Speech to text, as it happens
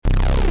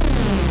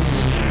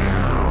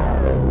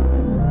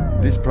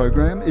This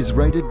program is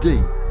rated D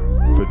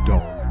for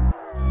dog.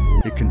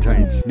 It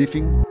contains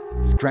sniffing,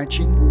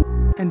 scratching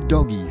and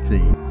doggy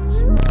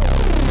themes.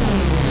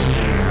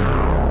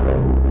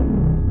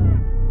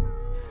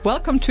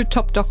 Welcome to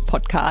Top Dog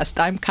Podcast.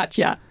 I'm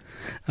Katja.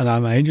 And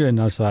I'm Adrian.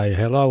 I say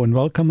hello and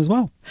welcome as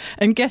well.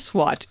 And guess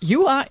what?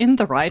 You are in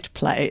the right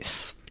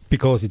place.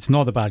 Because it's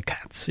not about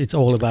cats, it's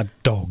all about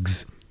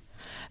dogs.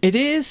 It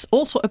is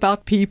also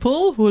about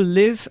people who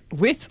live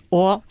with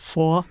or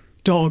for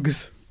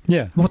dogs.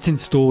 Yeah, what's in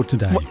store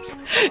today?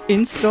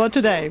 In store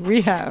today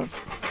we have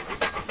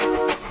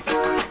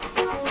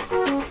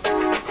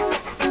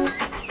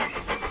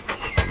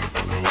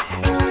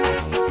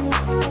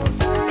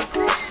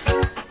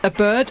a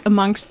bird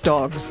amongst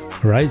dogs.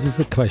 Raises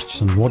the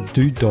question, what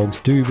do dogs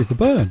do with the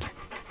bird?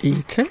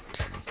 Eat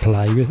it,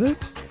 Play with it?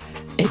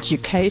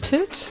 educate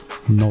it,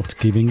 Not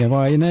giving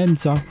away an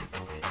answer.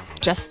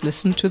 just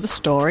listen to the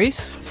stories.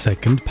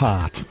 Second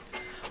part.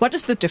 What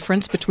is the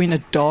difference between a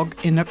dog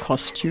in a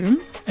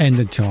costume? And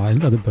a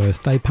child at a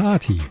birthday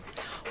party.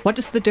 What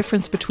is the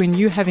difference between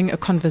you having a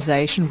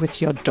conversation with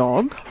your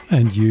dog?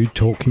 And you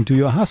talking to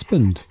your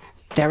husband.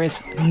 There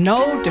is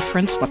no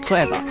difference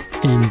whatsoever.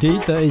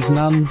 Indeed there is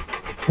none.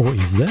 Or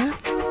is there?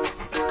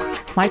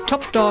 My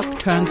top dog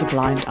turns a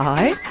blind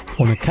eye,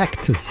 On a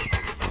cactus.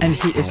 and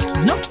he is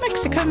not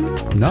Mexican.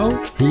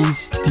 No,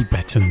 he's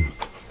Tibetan.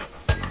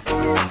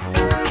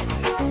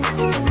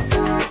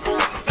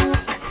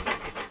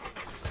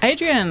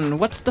 Adrian,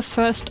 what's the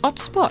first odd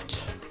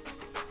spot?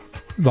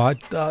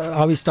 Right,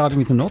 are we starting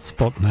with an odd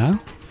spot now?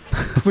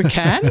 We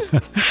can.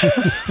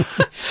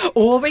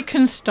 Or we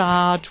can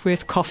start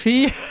with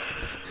coffee.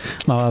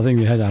 No, I think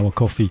we had our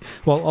coffee.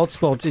 Well,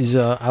 Oddspot is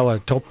our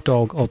top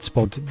dog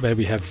Oddspot where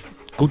we have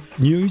good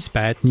news,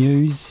 bad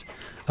news,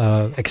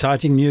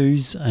 exciting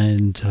news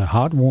and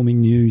heartwarming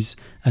news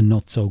and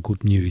not so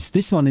good news.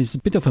 This one is a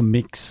bit of a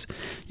mix.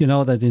 You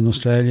know that in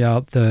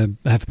Australia there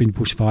have been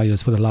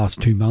bushfires for the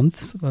last 2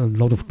 months. A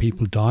lot of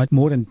people died.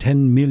 More than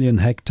 10 million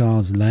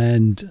hectares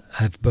land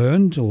have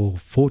burned, or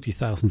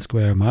 40,000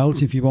 square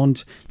miles if you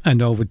want,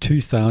 and over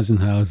 2,000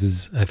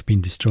 houses have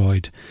been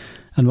destroyed.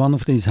 And one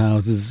of these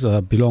houses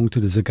belonged to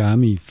the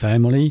Zagami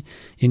family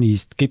in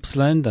East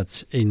Gippsland,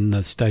 that's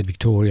in state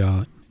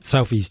Victoria,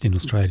 southeast in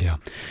Australia.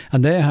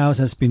 And their house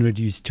has been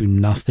reduced to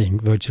nothing,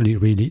 virtually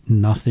really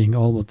nothing.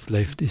 All what's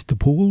left is the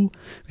pool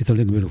with a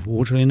little bit of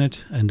water in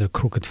it and a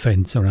crooked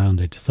fence around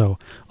it. So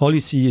all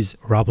you see is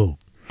rubble.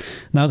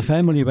 Now the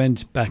family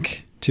went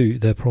back to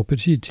their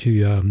property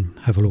to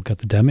have a look at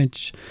the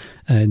damage,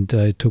 and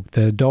took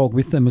their dog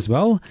with them as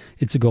well.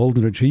 It's a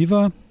golden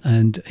retriever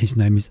and his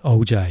name is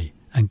OJ.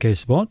 And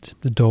guess what?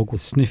 The dog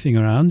was sniffing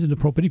around in the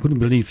property, couldn't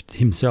believe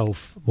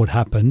himself what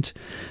happened.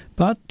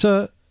 But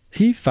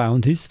he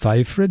found his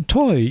favourite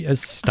toy, a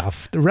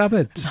stuffed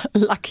rabbit.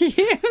 Lucky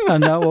him.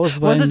 And that was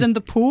when... Was it in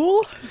the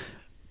pool?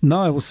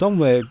 No, it was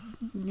somewhere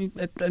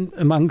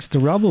amongst the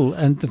rubble.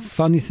 And the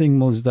funny thing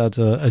was that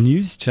a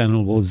news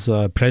channel was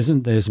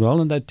present there as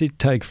well, and they did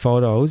take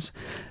photos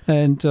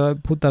and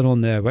put that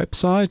on their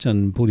website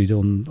and put it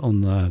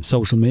on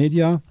social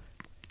media.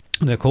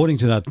 And according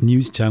to that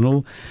news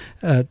channel,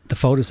 the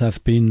photos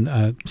have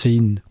been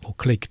seen or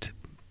clicked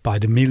by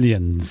the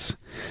millions.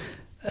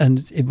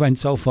 And it went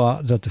so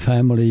far that the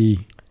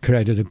family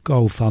created a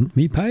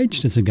GoFundMe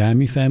page, the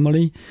Zagami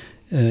family,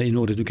 in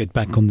order to get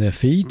back on their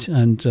feet.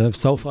 And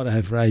so far they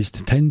have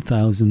raised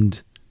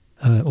 10,000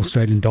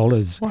 Australian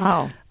dollars.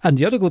 Wow. And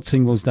the other good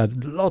thing was that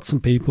lots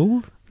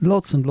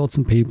and lots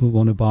of people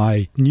want to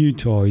buy new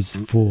toys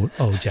for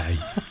OJ.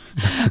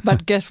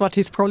 But guess what?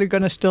 He's probably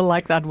going to still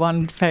like that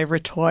one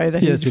favourite toy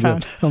that he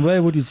found. And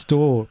where would he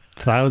store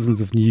thousands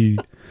of new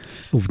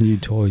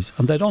toys?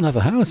 And they don't have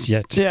a house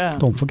yet. Yeah.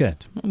 Don't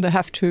forget. They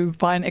have to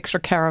buy an extra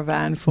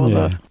caravan for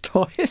the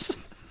toys.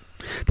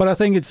 But I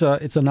think it's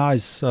a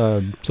nice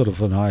sort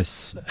of a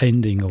nice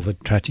ending of a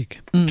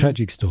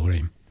tragic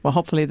story. Well,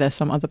 hopefully there's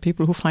some other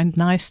people who find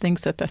nice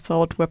things that they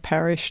thought were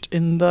perished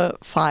in the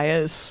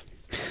fires.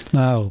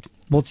 Now,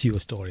 what's your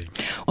story?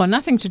 Well,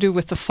 nothing to do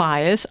with the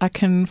fires. I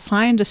can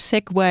find a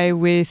segue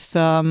with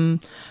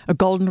a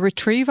golden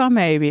retriever,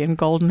 maybe, and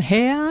golden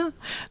hair.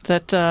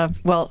 That,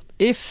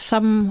 if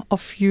some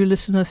of you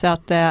listeners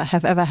out there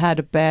have ever had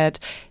a bad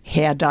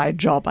hair dye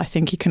job, I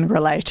think you can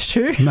relate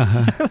to.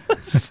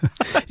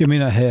 You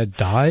mean a hair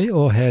dye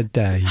or hair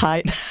day?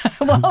 Hi.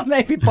 Well,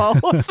 maybe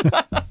both.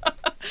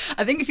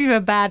 I think if you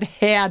have a bad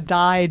hair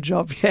dye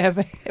job, you have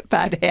a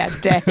bad hair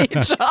day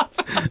job.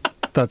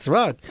 That's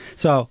right.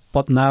 So,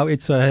 but now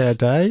it's a hair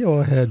day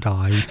or hair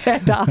dye? Hair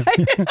dye.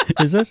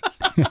 Is it?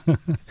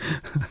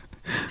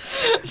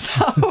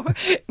 So,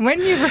 when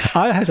you...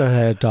 I had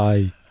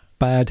a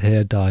bad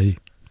hair dye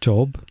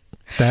job.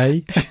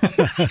 Day.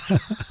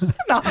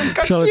 No, I'm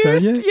confused. Shall I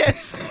tell you?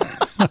 Yes.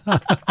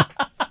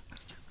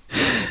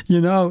 You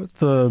know,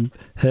 the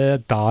hair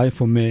dye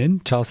for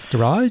men, Just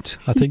Right,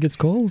 I think it's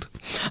called.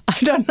 I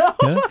don't know.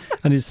 Yeah?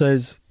 And it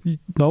says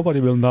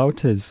nobody will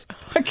notice.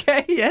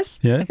 Okay, yes.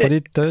 Yeah, but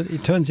it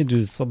turns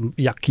into some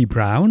yucky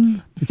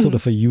brown. It's sort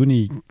of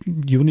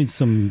a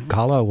some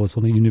color or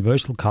some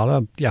universal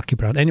color, yucky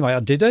brown. Anyway, I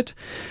did it,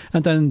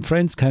 and then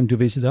friends came to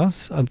visit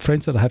us, and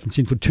friends that I haven't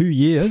seen for 2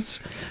 years,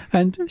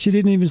 and she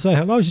didn't even say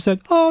hello. She said,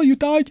 "Oh, you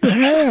dyed your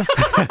hair."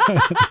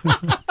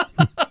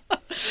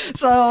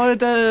 So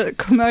the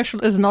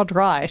commercial is not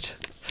right.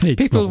 It's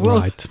People not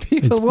will- right.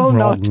 people It's will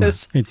wrong.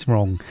 notice. It's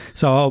wrong.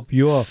 So I hope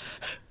your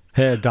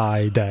hair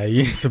dye day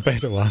is a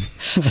better one.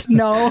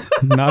 No.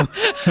 No.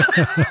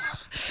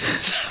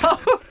 So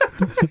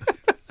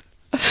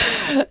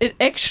it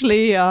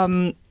actually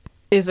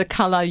is a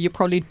color you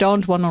probably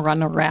don't want to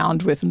run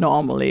around with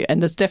normally,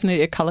 and it's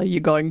definitely a color you're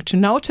going to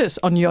notice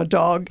on your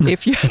dog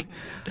if your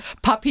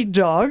puppy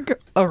dog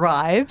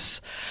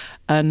arrives.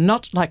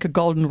 Not like a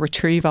golden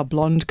retriever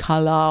blonde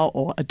color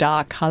or a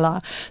dark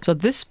color. So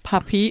this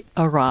puppy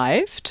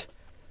arrived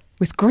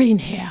with green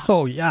hair.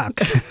 Oh, yuck.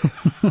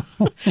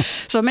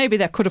 So maybe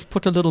they could have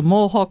put a little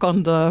mohawk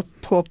on the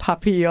poor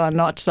puppy or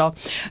not. So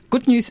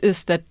good news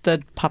is that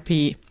the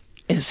puppy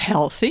is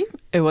healthy.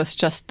 It was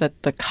just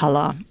that the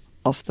color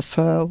of the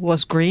fur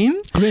was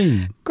green.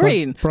 Green.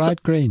 Green.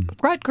 Bright green.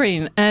 Bright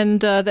green.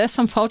 And there's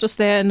some photos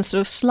there, and it's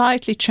sort of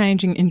slightly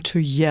changing into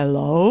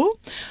yellow,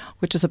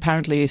 which is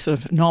apparently sort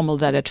of normal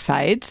that it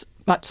fades.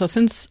 But so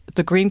since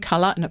the green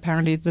color, and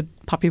apparently the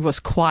puppy was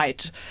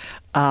quite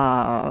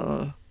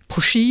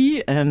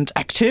pushy and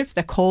active,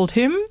 they called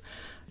him.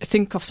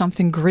 Think of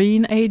something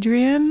green,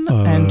 Adrian,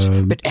 and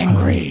a bit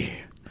angry.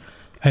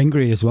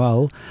 Angry as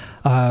well.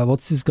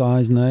 What's this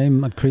guy's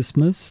name at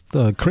Christmas?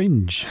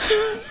 Cringe.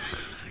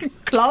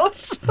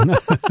 Close.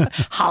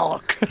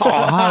 Hulk. Oh,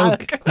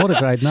 Hulk. What a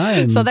great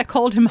name. So they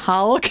called him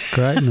Hulk.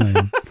 Great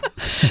name.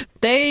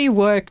 They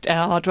worked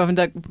out, I mean,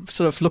 they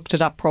sort of looked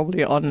it up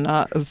probably on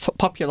a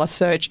popular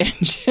search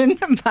engine,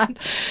 but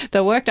they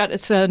worked out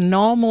it's a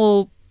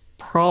normal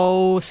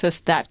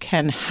process that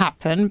can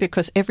happen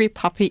because every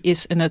puppy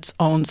is in its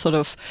own sort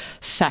of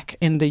sac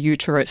in the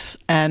uterus.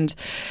 And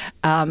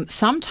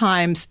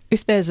sometimes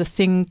if there's a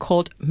thing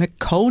called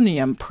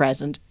meconium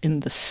present in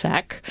the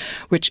sac,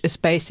 which is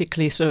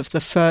basically sort of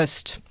the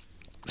first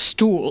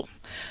stool,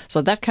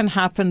 so that can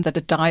happen that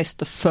it dyes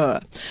the fur.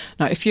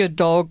 Now, if your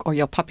dog or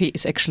your puppy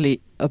is actually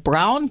a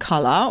brown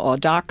color or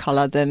dark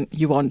color, then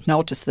you won't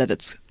notice that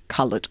it's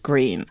colored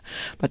green.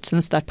 But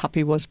since that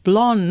puppy was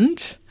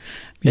blonde,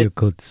 You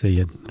could see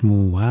it.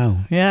 Oh, wow.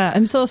 yeah,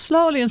 and so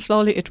slowly and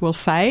slowly it will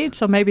fade.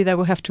 So maybe they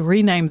will have to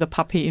rename the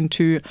puppy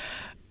into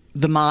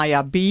the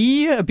Maya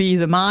Bee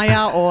the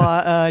Maya,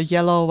 or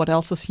yellow. What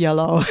else is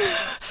yellow?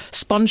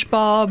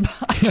 SpongeBob.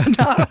 I don't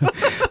know.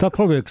 That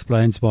probably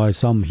explains why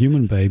some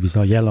human babies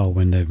are yellow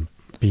when they've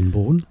been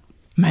born.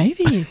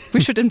 Maybe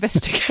we should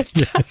investigate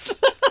that. Yes.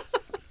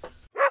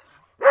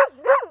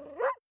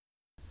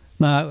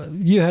 Now,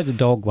 you had a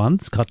dog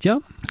once,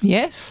 Katja,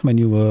 Yes. when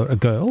you were a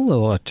girl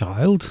or a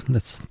child,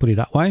 let's put it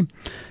that way.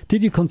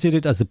 Did you consider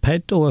it as a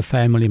pet or a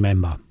family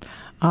member?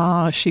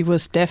 She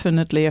was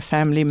definitely a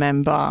family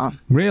member.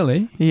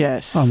 Really?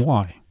 Yes. And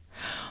why?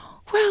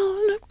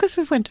 Well, no, because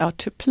we went out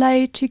to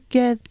play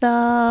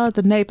together.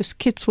 The neighbors'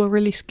 kids were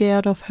really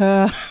scared of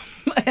her.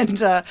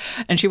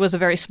 and she was a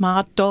very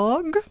smart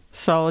dog.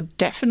 So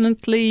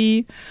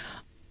definitely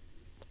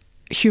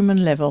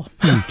human level.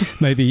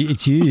 Maybe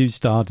it's you who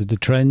started the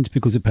trend,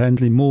 because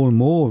apparently more and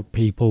more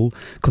people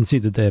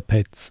consider their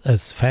pets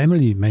as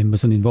family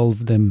members and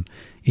involve them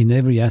in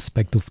every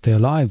aspect of their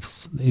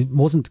lives. It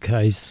wasn't the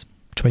case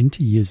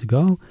 20 years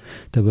ago.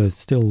 They were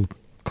still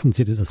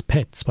considered as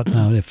pets, but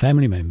now they're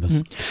family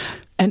members.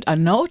 And I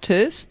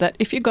noticed that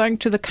if you're going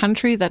to the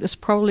country, that is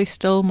probably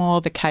still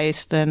more the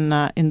case than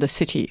in the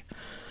city.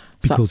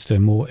 Because they're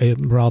more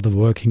rather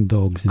working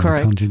dogs in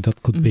Correct. the country.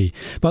 That could be.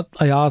 But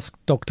I asked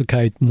Dr.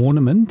 Kate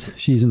Mornement.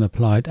 She's an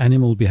applied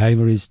animal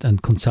behaviorist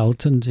and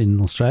consultant in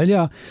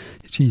Australia.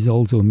 She's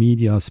also a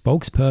media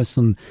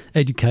spokesperson,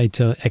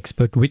 educator,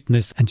 expert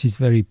witness, and she's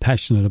very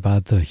passionate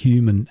about the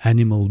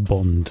human-animal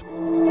bond.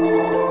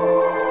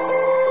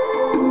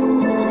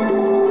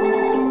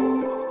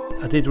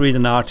 I did read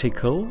an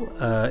article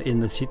in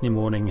the Sydney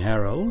Morning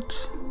Herald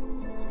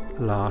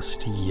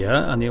last year,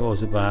 and it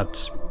was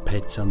about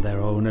pets and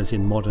their owners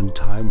in modern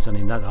times. And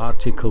in that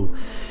article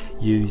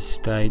you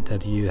state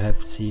that you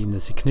have seen a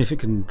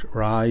significant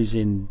rise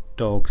in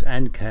dogs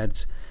and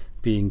cats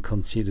being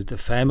considered a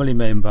family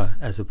member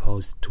as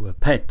opposed to a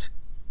pet.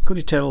 Could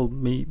you tell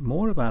me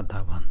more about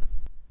that one?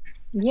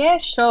 Yeah,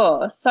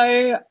 sure.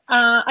 So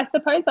I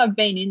suppose I've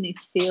been in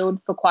this field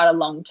for quite a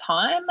long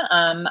time.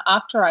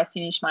 After I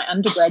finished my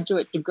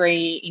undergraduate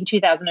degree in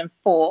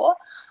 2004,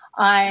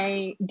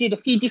 I did a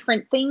few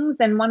different things,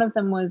 and one of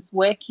them was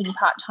working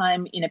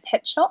part-time in a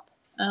pet shop.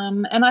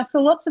 And I saw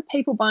lots of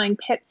people buying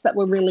pets that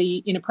were really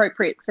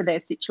inappropriate for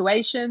their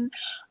situation,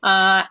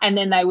 and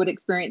then they would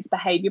experience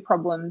behaviour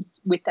problems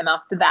with them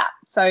after that.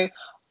 So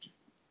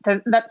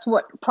that's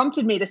what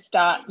prompted me to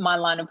start my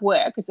line of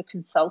work as a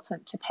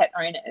consultant to pet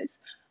owners.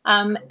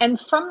 And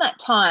from that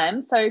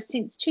time, so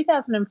since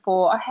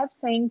 2004, I have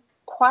seen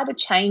quite a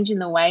change in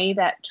the way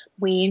that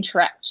we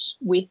interact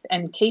with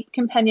and keep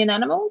companion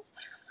animals.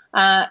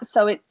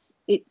 So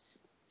it's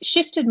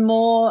shifted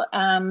more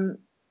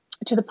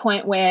to the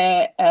point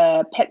where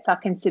pets are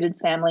considered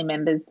family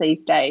members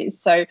these days.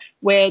 So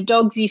where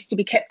dogs used to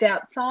be kept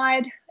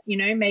outside,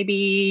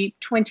 maybe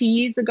 20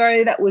 years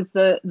ago, that was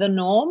the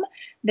norm.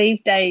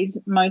 These days,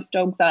 most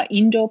dogs are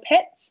indoor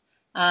pets,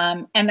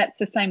 and that's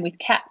the same with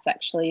cats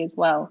actually as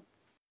well.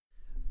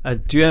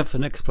 Do you have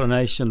an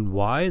explanation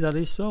why that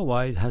is so,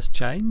 why it has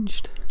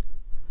changed?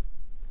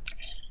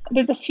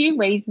 There's a few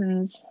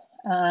reasons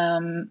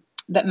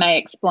that may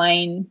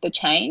explain the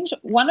change.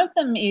 One of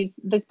them is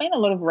there's been a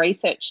lot of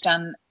research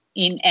done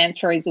in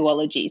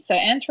anthrozoology. So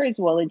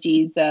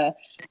anthrozoology is a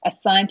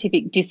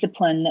scientific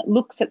discipline that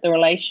looks at the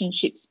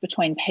relationships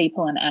between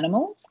people and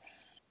animals.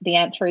 The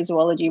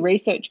anthrozoology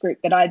research group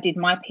that I did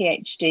my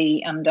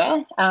PhD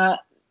under,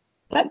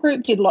 that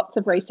group did lots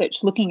of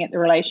research looking at the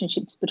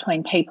relationships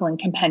between people and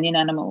companion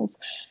animals.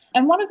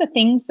 And one of the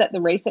things that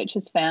the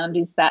researchers found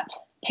is that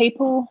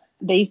people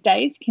these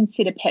days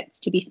consider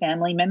pets to be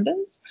family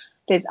members.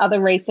 There's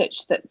other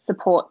research that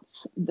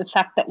supports the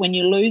fact that when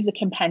you lose a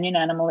companion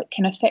animal, it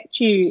can affect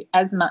you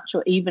as much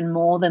or even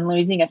more than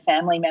losing a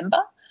family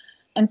member.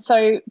 And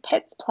so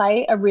pets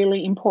play a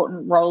really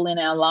important role in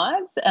our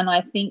lives. And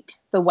I think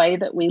the way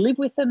that we live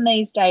with them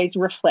these days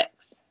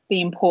reflects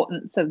the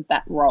importance of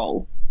that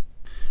role.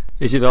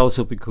 Is it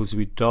also because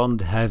we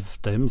don't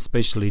have them,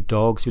 especially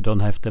dogs, we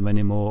don't have them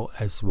anymore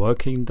as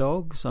working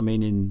dogs? I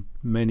mean, in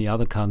many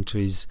other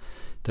countries,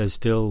 they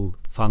still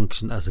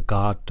function as a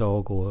guard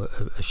dog or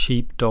a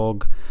sheep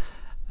dog,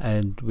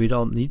 and we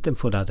don't need them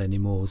for that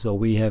anymore. So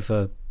we have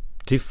a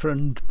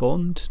different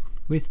bond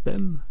with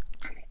them.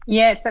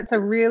 Yes, that's a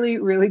really,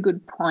 really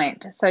good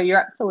point. So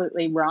you're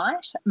absolutely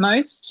right.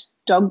 Most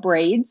dog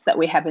breeds that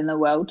we have in the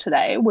world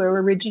today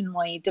were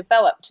originally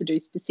developed to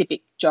do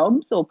specific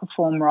jobs or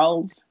perform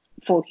roles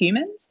for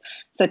humans.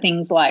 So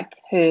things like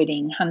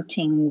herding,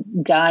 hunting,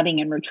 guarding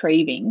and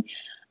retrieving.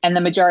 And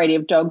the majority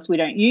of dogs, we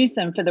don't use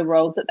them for the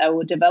roles that they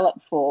were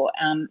developed for.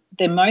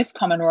 Their most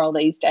common role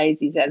these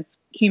days is as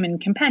human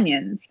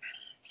companions.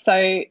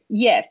 So,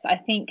 yes, I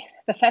think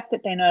the fact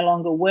that they're no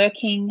longer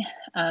working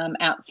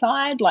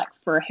outside, like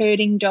for a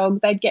herding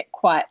dog, they'd get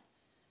quite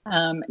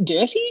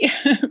dirty,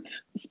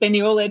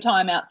 spending all their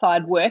time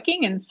outside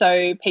working. And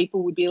so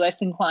people would be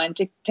less inclined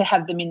to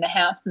have them in the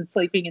house than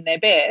sleeping in their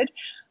bed.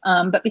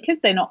 But because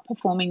they're not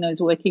performing those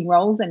working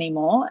roles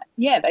anymore,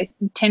 they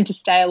tend to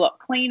stay a lot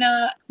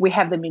cleaner. We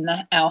have them in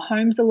our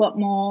homes a lot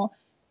more.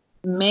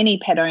 Many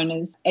pet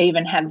owners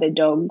even have their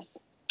dogs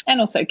and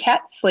also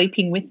cats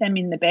sleeping with them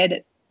in the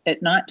bed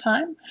at night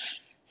time.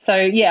 So,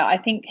 I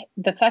think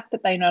the fact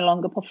that they no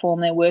longer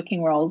perform their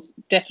working roles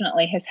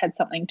definitely has had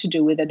something to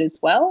do with it as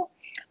well.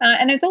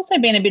 And there's also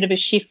been a bit of a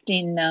shift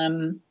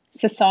in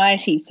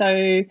society.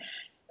 So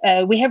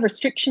we have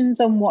restrictions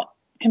on what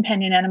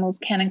companion animals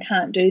can and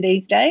can't do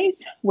these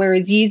days,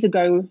 whereas years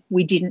ago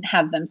we didn't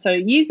have them. So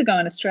years ago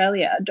in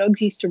Australia,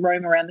 dogs used to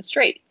roam around the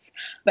streets,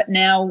 but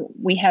now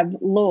we have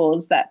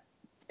laws that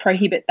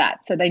prohibit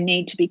that. So they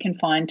need to be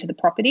confined to the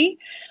property.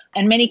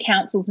 And many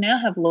councils now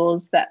have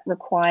laws that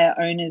require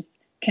owners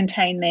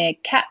contain their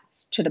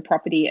cats to the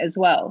property as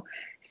well.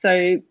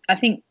 So I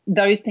think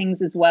those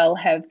things as well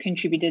have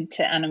contributed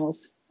to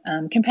animals,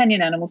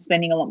 companion animals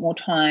spending a lot more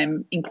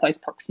time in close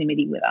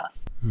proximity with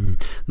us.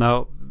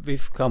 Now,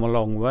 we've come a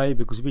long way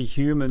because we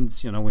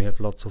humans, we have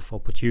lots of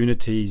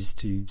opportunities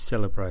to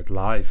celebrate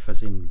life,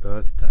 as in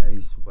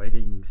birthdays,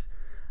 weddings,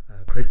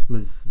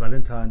 Christmas,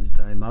 Valentine's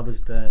Day,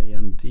 Mother's Day,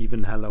 and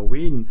even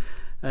Halloween.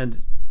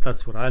 And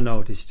that's what I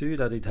noticed too,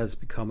 that it has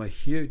become a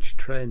huge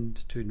trend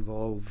to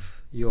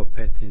involve your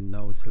pet in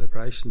those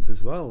celebrations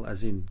as well,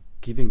 as in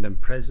giving them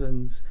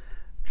presents,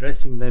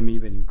 dressing them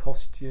even in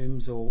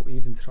costumes, or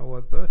even throw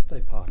a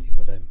birthday party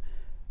for them.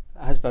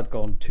 Has that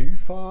gone too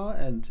far,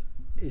 and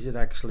is it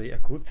actually a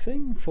good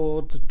thing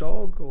for the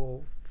dog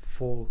or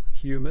for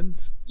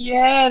humans?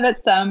 Yeah,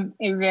 that's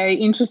a very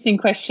interesting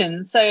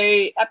question. So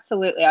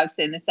absolutely, I've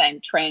seen the same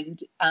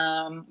trend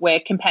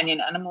where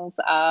companion animals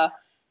are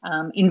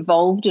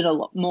involved in a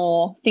lot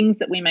more things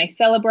that we may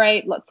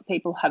celebrate. Lots of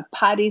people have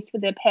parties for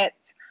their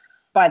pets,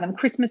 buy them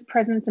Christmas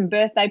presents and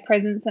birthday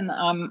presents, and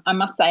I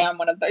must say I'm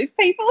one of those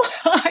people.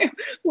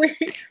 we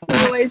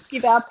always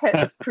give our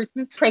pets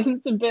Christmas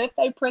presents and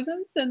birthday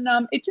presents, and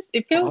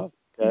it feels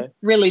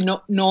really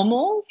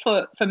normal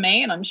for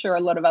me, and I'm sure a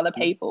lot of other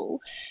people.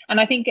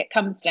 And I think it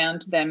comes down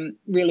to them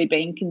really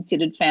being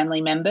considered family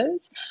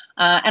members.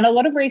 And a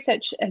lot of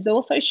research has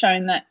also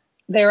shown that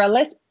there are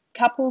less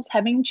couples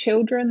having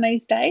children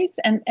these days,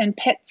 and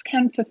pets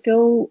can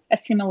fulfill a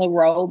similar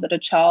role that a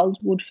child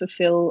would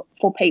fulfill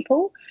for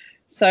people.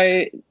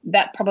 So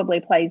that probably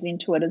plays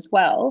into it as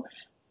well.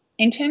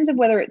 In terms of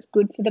whether it's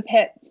good for the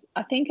pets,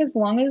 I think as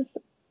long as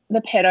the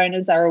pet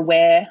owners are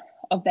aware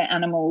of their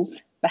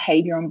animals'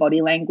 behaviour and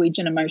body language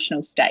and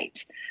emotional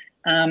state,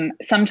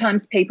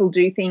 Sometimes people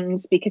do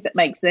things because it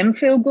makes them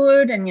feel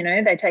good and,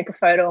 they take a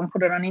photo and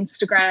put it on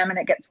Instagram and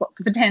it gets lots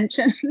of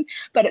attention,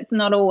 but it's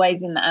not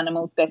always in the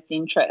animal's best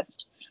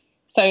interest.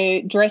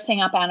 So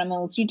dressing up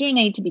animals, you do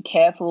need to be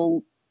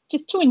careful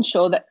just to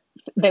ensure that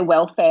their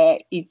welfare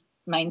is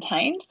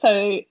maintained.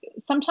 So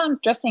sometimes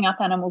dressing up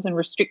animals and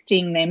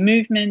restricting their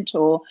movement,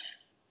 or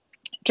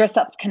dress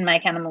ups can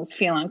make animals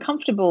feel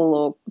uncomfortable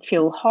or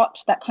feel hot,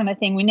 that kind of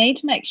thing. We need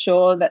to make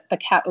sure that the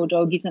cat or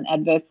dog isn't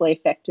adversely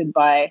affected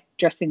by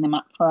dressing them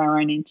up for our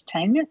own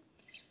entertainment.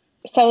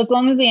 So as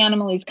long as the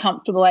animal is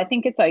comfortable, I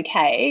think it's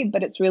okay,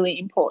 but it's really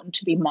important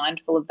to be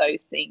mindful of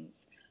those things,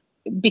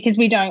 because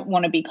we don't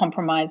want to be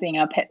compromising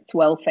our pet's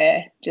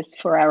welfare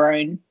just for our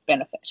own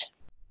benefit.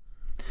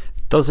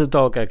 Does a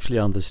dog actually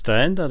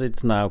understand that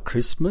it's now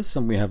Christmas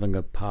and we're having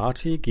a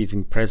party,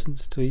 giving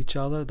presents to each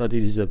other, that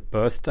it is a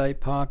birthday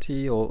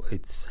party or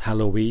it's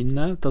Halloween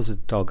now? Does a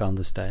dog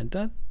understand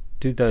that?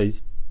 Do they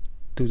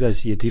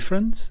see a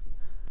difference?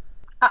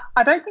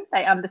 I don't think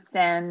they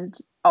understand,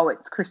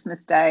 it's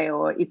Christmas Day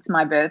or it's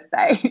my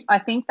birthday. I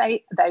think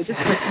they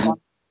just respond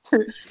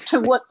to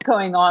what's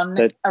going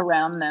on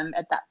around them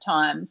at that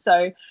time.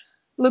 So,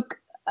 look,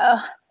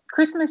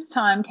 Christmas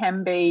time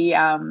can be...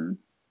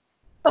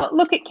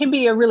 it can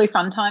be a really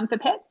fun time for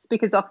pets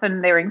because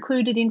often they're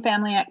included in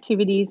family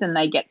activities and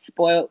they get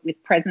spoilt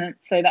with presents.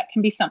 So that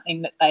can be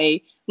something that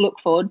they look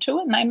forward to,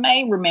 and they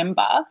may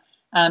remember,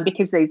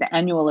 because these are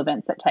annual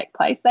events that take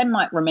place, they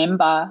might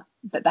remember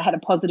that they had a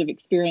positive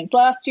experience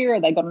last year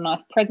or they got a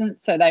nice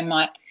present. So they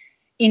might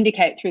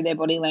indicate through their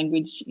body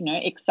language,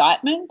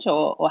 excitement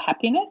or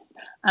happiness.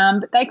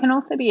 But they can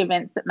also be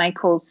events that may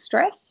cause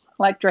stress,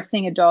 like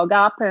dressing a dog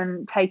up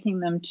and taking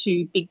them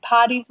to big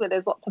parties where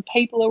there's lots of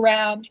people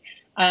around.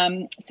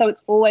 So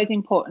it's always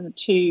important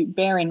to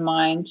bear in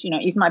mind,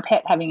 is my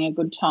pet having a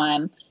good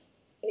time?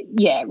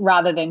 Yeah,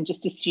 rather than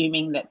just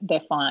assuming that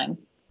they're fine.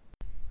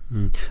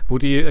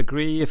 Would you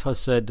agree if I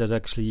said that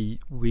actually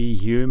we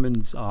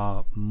humans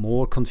are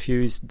more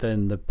confused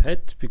than the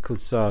pet?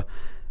 Because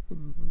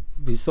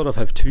we sort of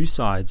have two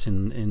sides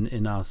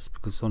in us.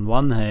 Because on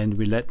one hand,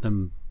 we let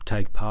them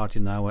take part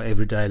in our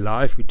everyday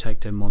life. We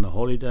take them on a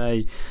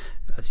holiday.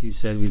 As you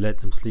said, we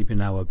let them sleep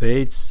in our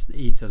beds,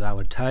 eat at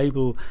our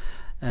table.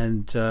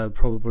 And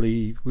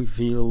probably we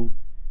feel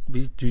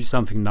we do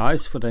something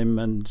nice for them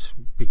and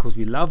because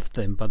we love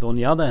them. But on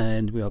the other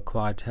hand, we are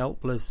quite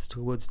helpless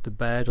towards the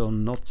bad or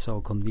not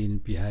so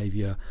convenient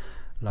behavior,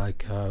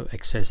 like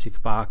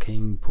excessive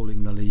barking,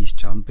 pulling the leash,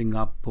 jumping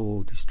up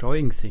or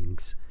destroying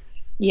things.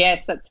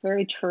 Yes, that's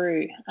very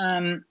true.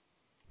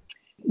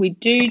 We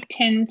do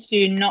tend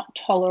to not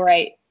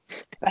tolerate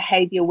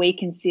behavior we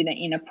consider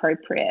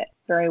inappropriate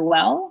very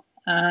well.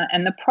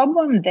 And the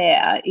problem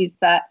there is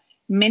that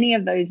many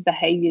of those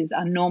behaviours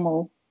are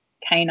normal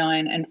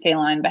canine and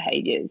feline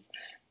behaviours.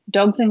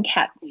 Dogs and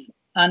cats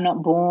are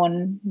not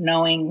born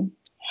knowing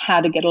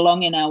how to get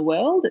along in our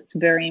world. It's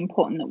very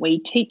important that we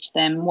teach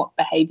them what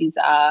behaviours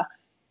are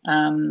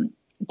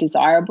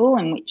desirable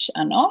and which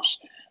are not.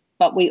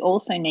 But we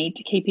also need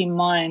to keep in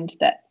mind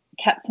that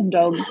cats and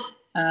dogs,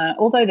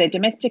 although they're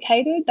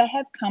domesticated, they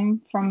have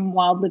come from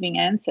wild living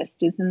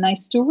ancestors and they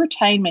still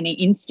retain many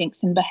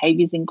instincts and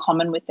behaviours in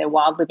common with their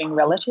wild living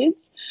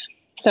relatives.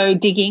 So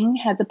digging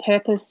has a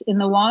purpose in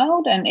the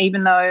wild, and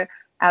even though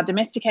our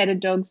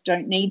domesticated dogs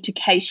don't need to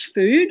cache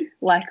food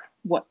like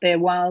what their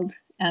wild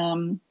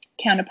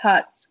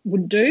counterparts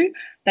would do,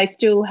 they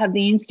still have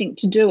the instinct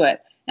to do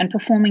it. And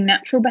performing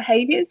natural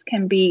behaviours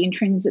can be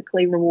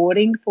intrinsically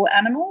rewarding for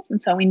animals,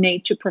 and so we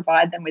need to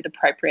provide them with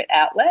appropriate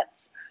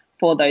outlets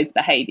for those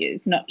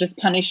behaviours, not just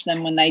punish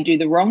them when they do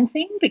the wrong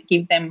thing, but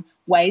give them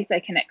ways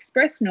they can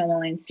express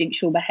normal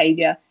instinctual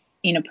behaviour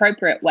in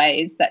appropriate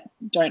ways that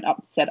don't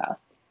upset us,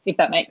 if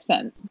that makes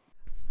sense.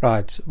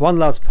 Right. One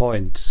last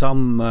point.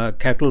 Some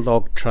cattle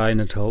dog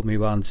trainer told me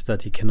once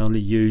that you can only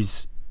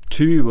use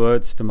 2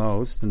 words the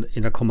most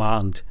in a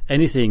command.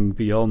 Anything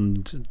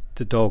beyond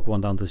the dog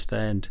won't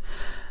understand.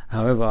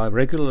 However, I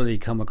regularly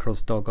come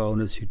across dog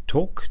owners who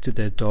talk to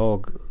their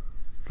dog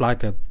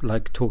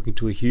like talking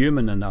to a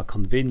human and are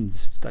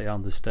convinced they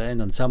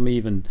understand, and some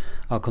even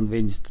are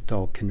convinced the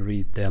dog can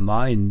read their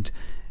mind.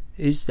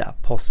 Is that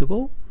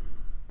possible?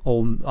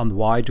 And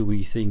why do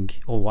we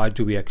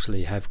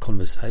actually have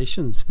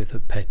conversations with a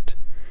pet?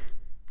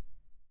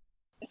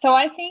 So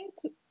I think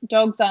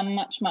dogs are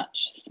much,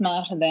 much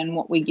smarter than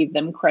what we give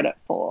them credit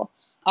for.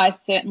 I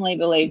certainly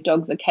believe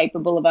dogs are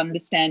capable of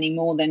understanding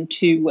more than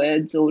 2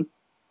 words or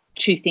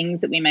 2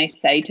 things that we may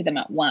say to them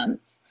at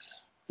once.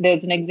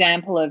 There's an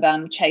example of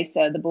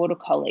Chaser, the border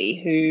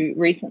collie, who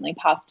recently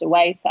passed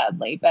away,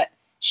 sadly, but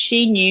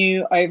she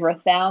knew over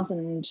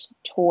 1,000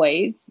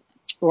 toys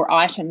or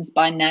items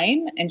by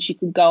name, and she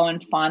could go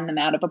and find them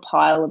out of a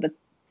pile of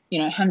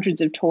hundreds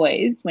of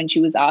toys when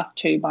she was asked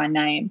to by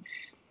name.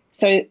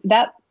 So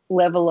that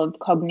level of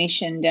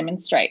cognition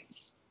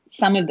demonstrates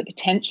some of the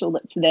potential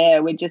that's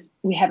there.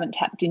 We haven't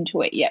tapped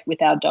into it yet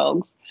with our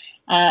dogs.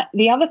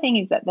 The other thing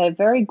is that they're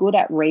very good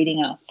at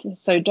reading us.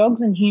 So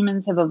dogs and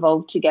humans have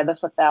evolved together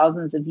for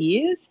thousands of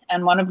years,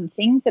 and one of the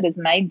things that has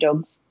made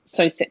dogs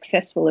so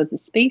successful as a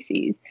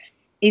species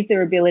is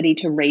their ability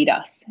to read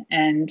us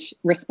and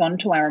respond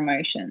to our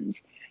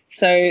emotions.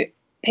 So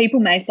people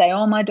may say,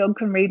 oh, my dog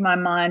can read my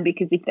mind,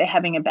 because if they're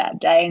having a bad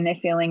day and they're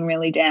feeling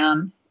really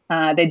down,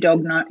 their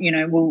dog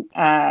will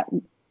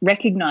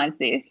recognize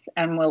this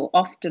and will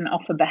often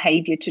offer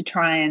behavior to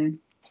try and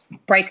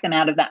break them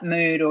out of that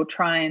mood or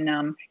try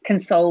and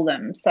console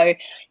them. So,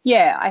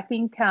 yeah, I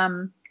think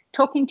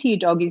talking to your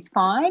dog is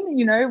fine.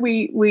 You know,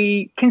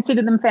 we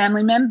consider them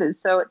family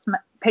members. So it's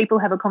people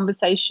have a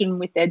conversation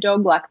with their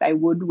dog like they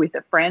would with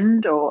a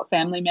friend or a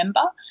family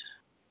member.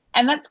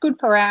 And that's good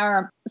for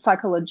our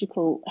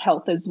psychological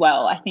health as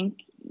well. I think,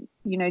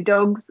 you know,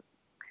 dogs,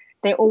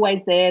 they're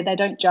always there. They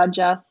don't judge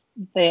us.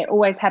 They're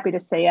always happy to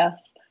see us.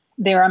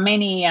 There are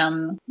many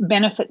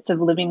benefits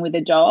of living with a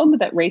dog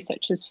that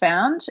research has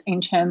found in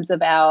terms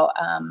of our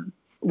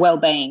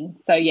well-being.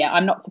 So, yeah,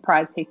 I'm not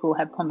surprised people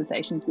have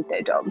conversations with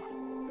their dogs.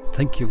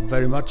 Thank you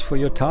very much for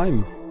your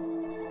time.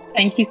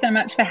 Thank you so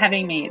much for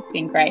having me. It's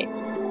been great.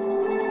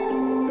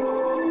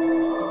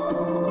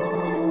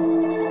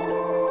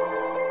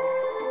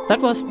 That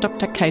was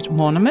Dr. Kate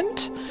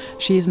Mornement.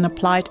 She is an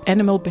applied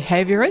animal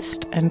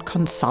behaviourist and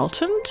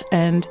consultant,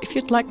 and if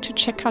you'd like to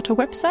check out her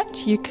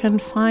website, you can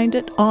find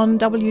it on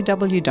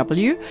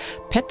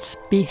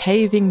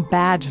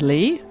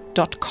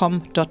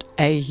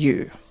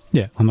www.petsbehavingbadly.com.au.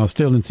 Yeah, and I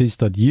still insist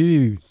that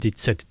you did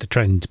set the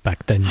trend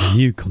back then when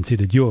you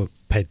considered your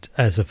pet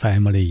as a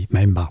family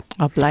member.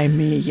 Oh, blame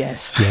me,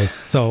 yes. Yes,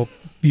 so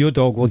your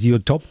dog was your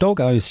top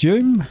dog, I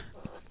assume?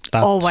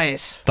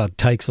 Always. That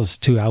takes us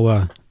to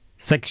our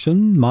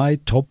section, My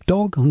Top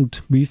Dog, and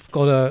we've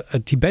got a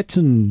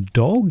Tibetan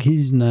dog.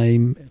 His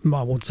name,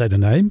 I won't say the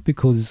name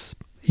because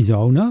his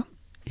owner,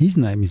 his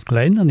name is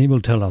Glenn, and he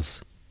will tell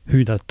us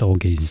who that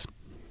dog is.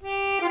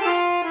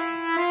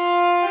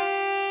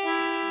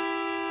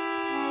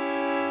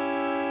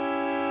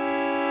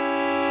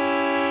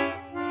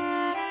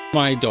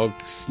 My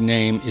dog's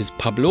name is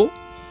Pablo,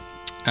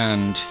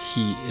 and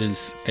he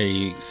is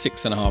a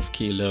 6.5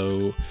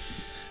 kilo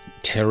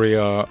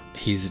terrier.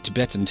 He's a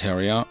Tibetan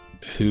terrier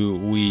who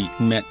we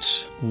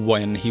met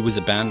when he was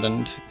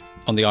abandoned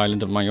on the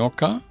island of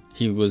Mallorca.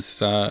 He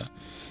was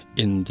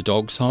in the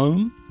dog's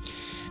home,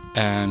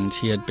 and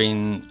he had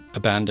been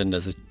abandoned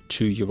as a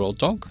 2-year-old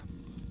dog.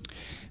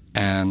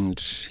 And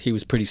he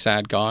was a pretty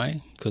sad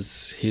guy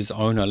because his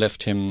owner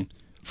left him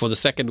for the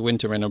second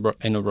winter in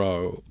a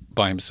row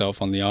by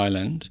himself on the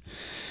island.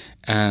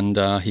 And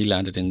he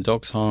landed in the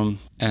dog's home,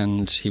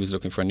 and he was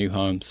looking for a new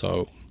home.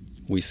 So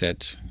we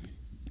said,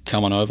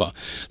 come on over.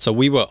 So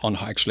we were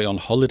actually on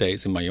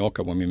holidays in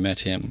Mallorca when we met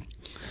him.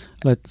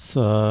 Let's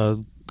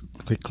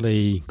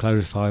quickly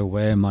clarify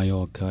where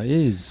Mallorca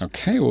is.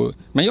 Okay, well,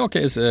 Mallorca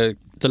is the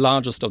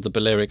largest of the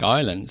Balearic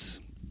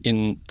Islands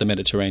in the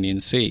Mediterranean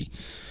Sea,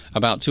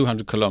 about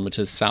 200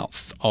 kilometers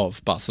south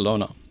of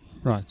Barcelona.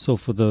 Right, so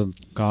for the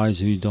guys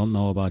who don't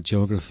know about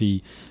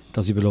geography,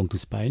 does he belong to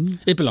Spain?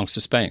 It belongs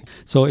to Spain.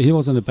 So he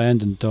was an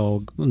abandoned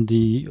dog, and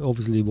he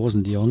obviously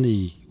wasn't the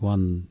only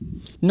one.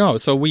 No,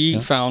 so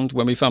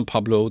when we found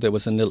Pablo, there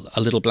was a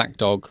little black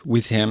dog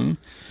with him,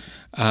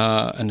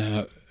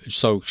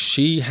 so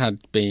she had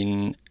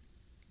been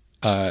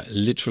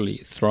literally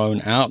thrown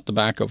out the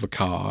back of a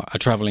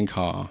travelling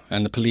car,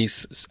 and the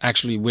police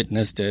actually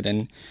witnessed it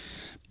and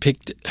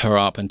picked her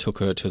up and took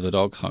her to the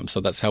dog home. So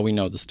that's how we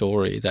know the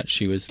story, that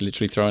she was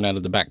literally thrown out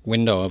of the back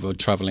window of a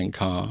travelling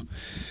car.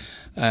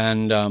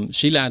 And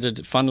she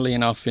landed, funnily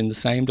enough, in the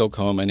same dog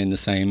home and in the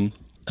same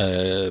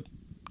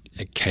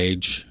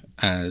cage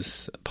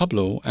as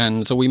Pablo.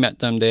 And so we met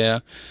them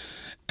there,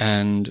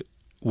 and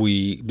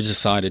we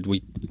decided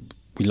we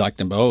liked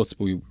them both.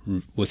 We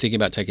were thinking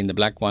about taking the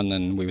black one,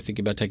 and we were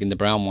thinking about taking the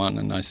brown one.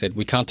 And I said,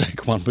 we can't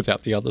take one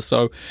without the other.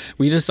 So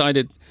we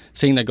decided,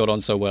 seeing they got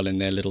on so well in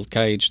their little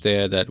cage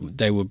there, that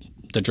they were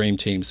the dream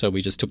team. So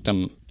we just took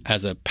them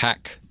as a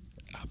pack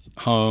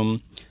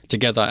home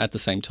together at the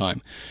same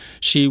time.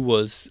 She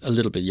was a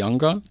little bit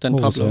younger than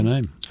Pablo. What was her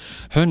name?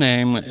 Her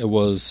name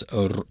was,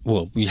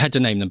 we had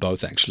to name them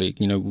both, actually.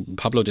 You know,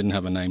 Pablo didn't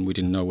have a name. We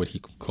didn't know what he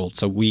called.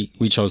 So we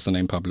chose the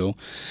name Pablo.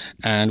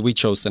 And we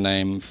chose the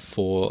name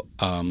for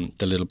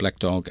the little black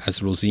dog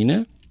as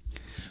Rosine,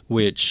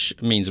 which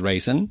means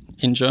raisin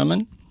in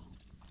German.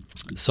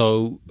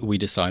 So we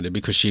decided,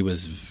 because she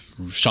was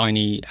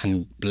shiny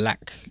and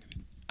black,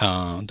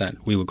 that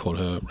we would call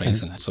her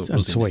Raisin. And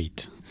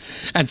sweet.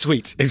 And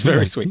sweet. It's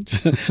very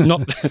sweet.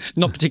 Not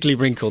particularly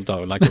wrinkled,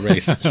 though, like a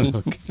raisin.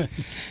 Okay.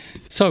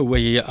 So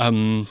we,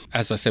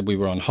 as I said, we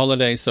were on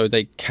holiday, so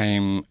they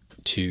came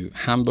to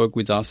Hamburg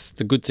with us.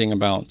 The good thing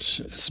about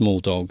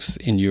small dogs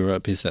in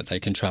Europe is that they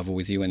can travel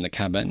with you in the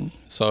cabin.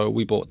 So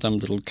we bought them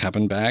little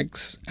cabin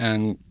bags,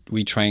 and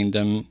we trained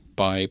them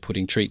by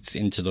putting treats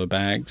into the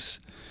bags.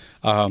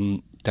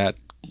 That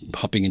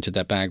hopping into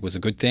that bag was a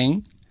good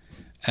thing.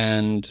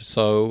 And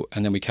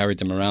then we carried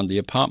them around the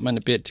apartment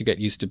a bit to get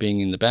used to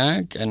being in the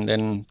bag. And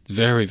then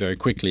very, very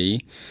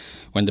quickly,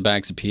 when the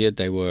bags appeared,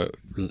 they were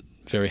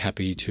very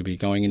happy to be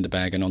going in the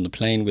bag and on the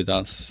plane with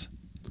us.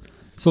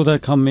 So they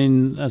come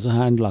in as a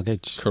hand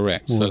luggage?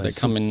 Correct. more or So they less.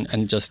 come in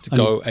and just And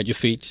go at your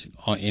feet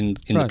in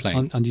the Right,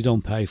 plane. and you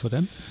don't pay for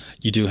them?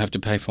 You do have to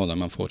pay for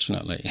them,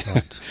 unfortunately.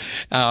 Right.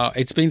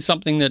 It's been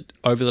something that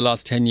over the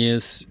last 10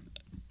 years,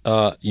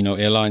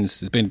 airlines,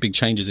 there's been big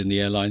changes in the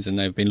airlines, and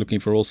they've been looking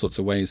for all sorts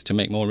of ways to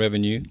make more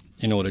revenue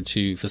in order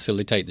to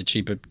facilitate the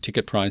cheaper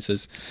ticket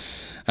prices.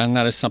 And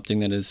that is something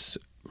that has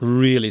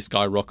really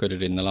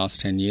skyrocketed in the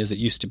last 10 years. It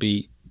used to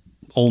be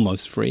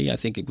almost free. I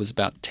think it was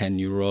about 10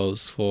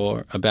 euros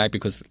for a bag,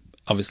 because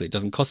obviously it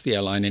doesn't cost the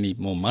airline any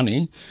more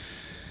money.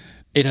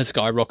 It has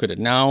skyrocketed.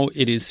 Now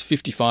it is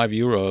 55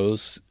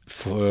 euros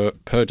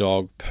per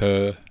dog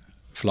per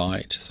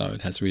flight. So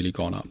it has really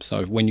gone up.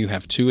 So when you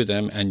have two of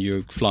them and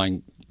you're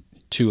flying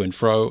to and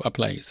fro a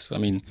place, I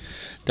mean,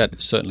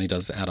 that certainly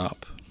does add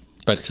up.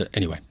 But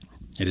anyway,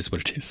 it is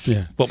what it is.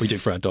 Yeah. What we do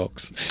for our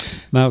dogs.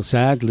 Now,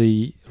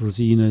 sadly,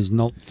 Rosina is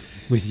not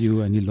with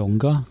you any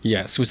longer.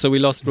 Yes. So we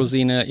lost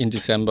Rosina in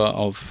December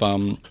of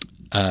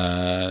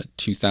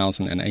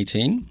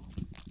 2018.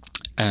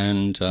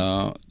 And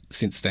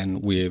since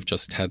then, we've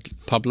just had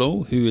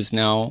Pablo, who is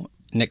now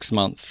next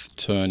month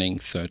turning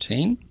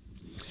 13.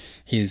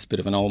 He's a bit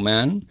of an old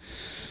man.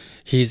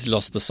 He's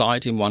lost the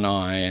sight in one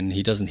eye and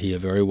he doesn't hear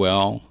very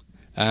well.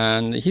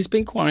 And he's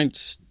been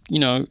quite,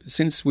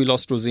 since we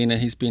lost Rosina,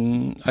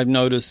 I've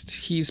noticed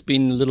he's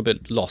been a little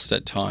bit lost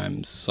at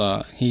times.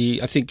 I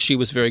think she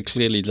was very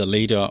clearly the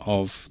leader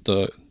of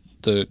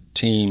the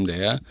team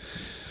there.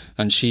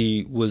 And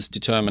she was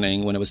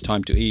determining when it was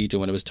time to eat and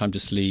when it was time to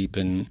sleep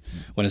and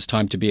when it's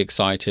time to be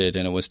excited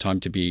and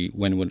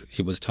when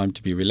it was time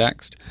to be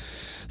relaxed.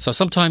 So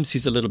sometimes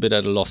he's a little bit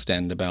at a lost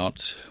end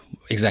about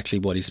exactly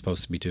what he's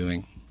supposed to be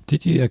doing.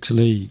 Did you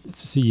actually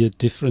see a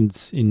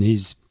difference in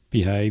his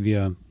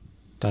behavior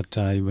that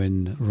day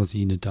when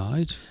Rosina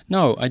died?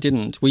 No, I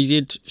didn't. We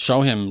did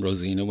show him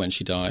Rosina when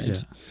she died.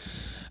 Yeah.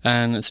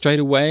 And straight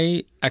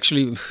away,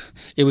 actually,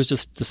 it was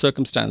just the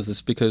circumstances,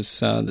 because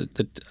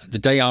the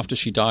day after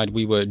she died,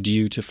 we were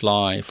due to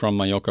fly from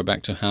Mallorca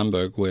back to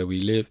Hamburg, where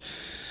we live.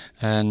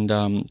 And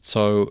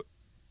so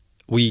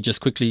we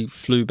just quickly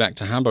flew back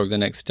to Hamburg the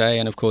next day.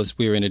 And, of course,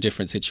 we were in a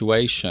different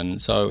situation.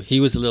 So he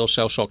was a little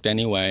shell-shocked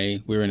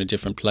anyway. We were in a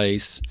different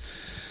place.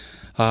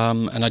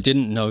 And I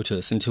didn't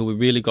notice until we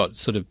really got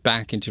sort of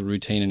back into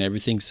routine and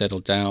everything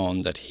settled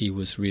down that he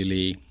was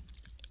really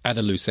at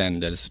a loose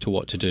end as to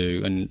what to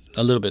do, and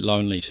a little bit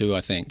lonely too,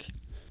 I think.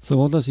 So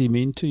what does he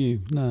mean to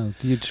you now?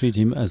 Do you treat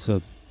him as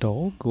a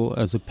dog or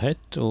as a pet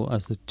or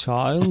as a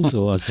child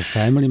or as a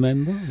family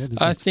member? What is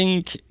I it?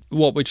 think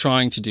what we're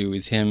trying to do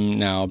with him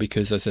now,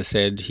 because as I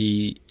said,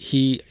 he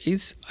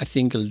is, I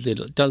think,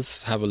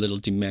 does have a little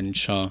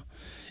dementia,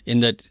 in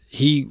that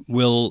he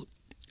will,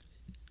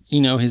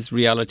 his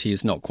reality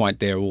is not quite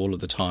there all of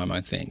the time,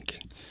 I think.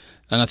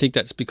 And I think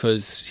that's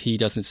because he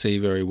doesn't see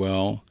very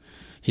well.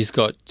 He's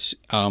got,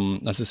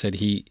 as I said,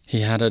 he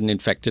had an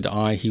infected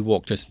eye. He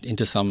walked just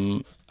into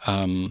some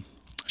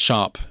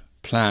sharp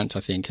plant, I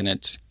think, and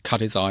it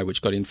cut his eye,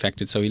 which got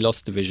infected. So he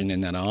lost the vision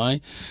in that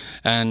eye.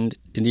 And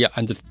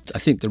I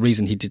think the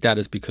reason he did that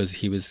is because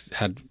he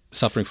had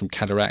suffering from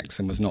cataracts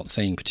and was not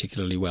seeing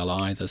particularly well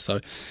either.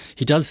 So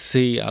he does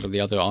see out of the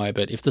other eye,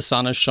 but if the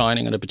sun is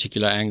shining at a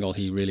particular angle,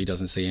 he really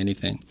doesn't see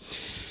anything.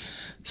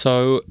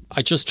 So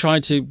I just try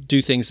to do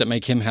things that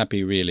make him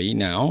happy, really,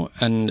 now.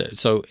 And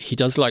so he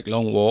does like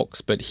long walks,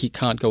 but he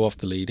can't go off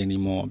the lead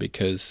anymore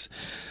because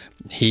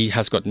he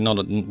has got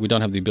we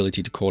don't have the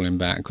ability to call him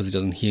back because he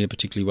doesn't hear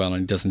particularly well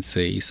and he doesn't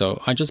see. So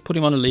I just put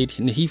him on a lead,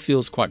 and he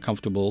feels quite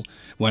comfortable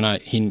when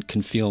he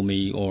can feel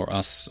me or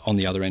us on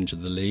the other end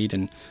of the lead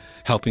and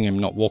helping him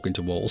not walk into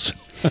walls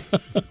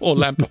or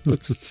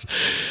lampposts.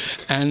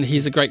 And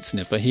he's a great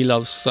sniffer. He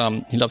loves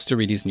to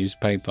read his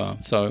newspaper.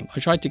 So I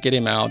tried to get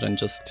him out and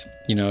just,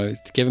 to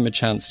give him a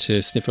chance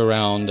to sniff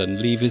around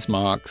and leave his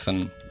marks.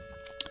 And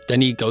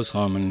then he goes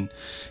home and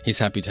he's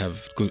happy to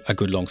have a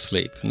good long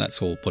sleep. And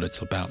that's all what it's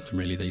about,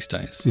 really, these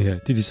days. Yeah.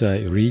 Did you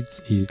say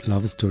he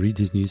loves to read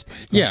his newspaper?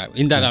 Yeah.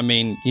 In that, I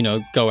mean,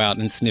 go out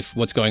and sniff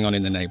what's going on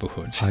in the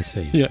neighborhood. I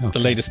see. Yeah. Okay. The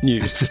latest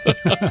news.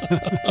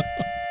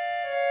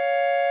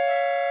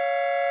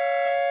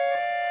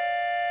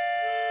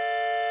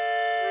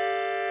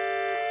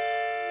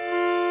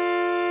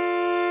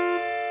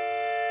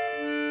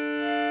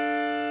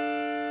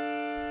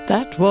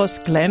 That was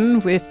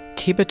Glenn with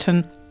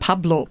Tibetan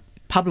Pablo.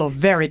 Pablo,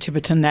 very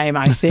Tibetan name,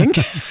 I think.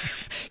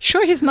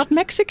 Sure, he's not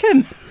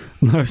Mexican.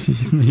 No,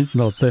 he's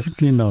not.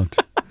 Definitely not.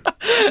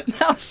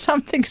 Now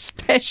something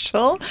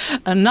special,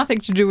 nothing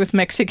to do with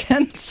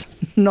Mexicans,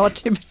 nor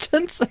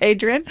Tibetans.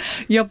 Adrian,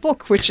 your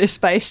book, which is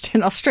based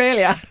in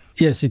Australia.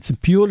 Yes, it's a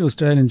purely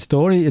Australian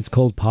story. It's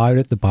called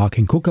Pirate, the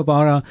Barking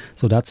Kookaburra.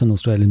 So that's an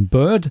Australian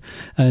bird.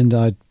 And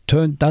I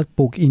turned that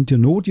book into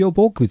an audio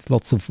book with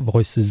lots of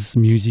voices,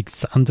 music,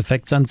 sound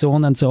effects, and so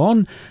on and so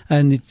on.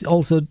 And it's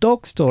also a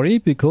dog story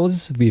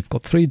because we've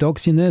got 3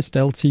 dogs in there,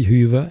 Stealthy,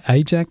 Hoover,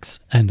 Ajax,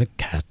 and a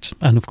cat.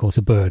 And, of course,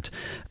 a bird.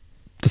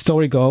 The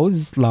story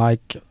goes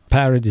like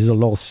Parrot is a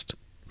lost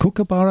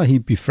Kookaburra. He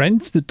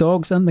befriends the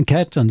dogs and the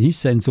cat, and his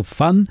sense of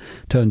fun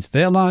turns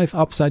their life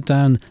upside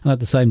down, and at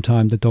the same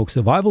time the dog's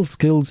survival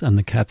skills and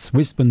the cat's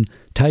wisdom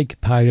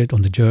take Pirate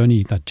on a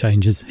journey that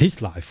changes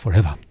his life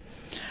forever.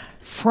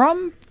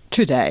 From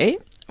today,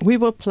 we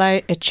will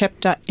play a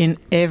chapter in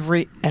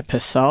every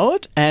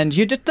episode, and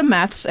you did the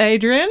maths,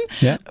 Adrian.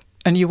 Yeah.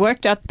 And you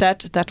worked out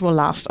that will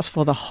last us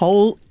for the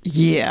whole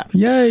year.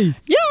 Yay!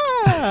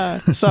 Yeah!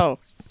 So,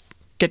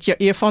 get your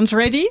earphones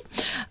ready.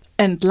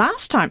 And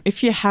last time,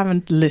 if you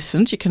haven't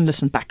listened, you can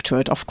listen back to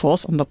it, of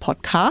course, on the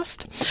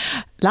podcast.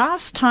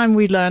 Last time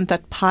we learned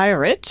that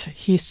Pirate,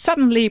 he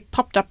suddenly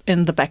popped up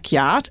in the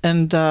backyard,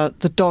 and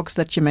the dogs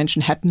that you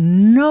mentioned had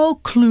no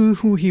clue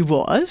who he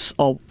was,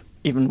 or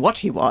even what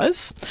he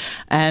was.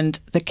 And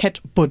the cat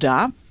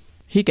Buddha,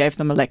 he gave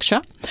them a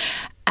lecture.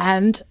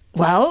 And,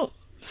 well,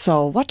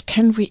 so what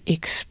can we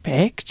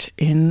expect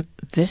in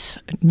this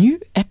new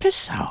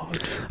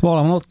episode? Well,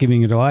 I'm not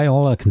giving it away.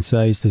 All I can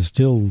say is they're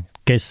still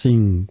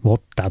guessing what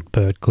that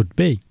bird could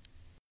be.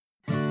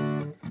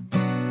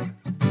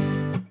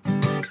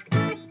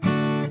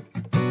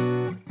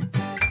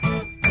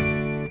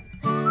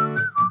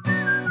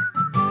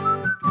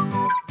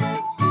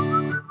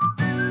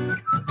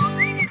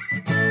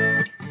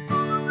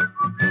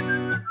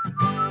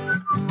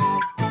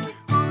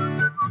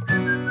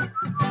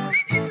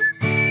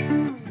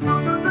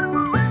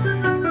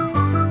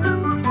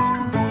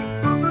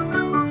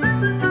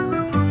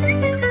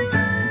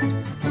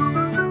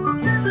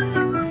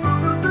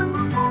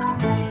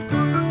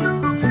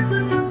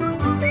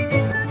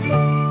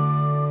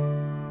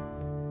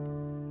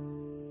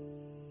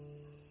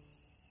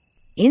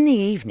 In the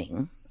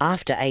evening,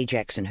 after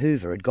Ajax and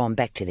Hoover had gone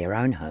back to their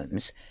own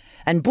homes,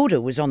 and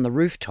Buddha was on the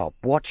rooftop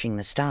watching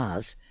the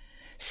stars,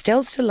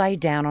 Stelzer lay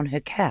down on her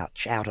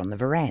couch out on the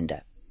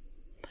veranda.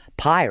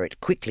 Pirate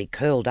quickly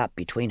curled up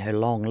between her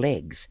long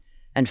legs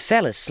and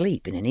fell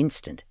asleep in an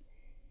instant.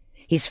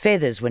 His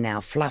feathers were now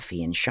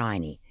fluffy and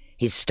shiny,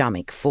 his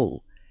stomach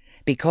full,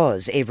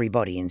 because,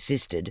 everybody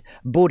insisted,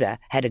 Buddha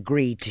had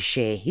agreed to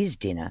share his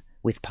dinner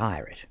with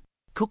Pirate.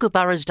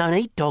 Kookaburras don't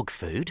eat dog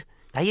food,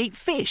 they eat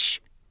fish.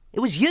 It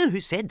was you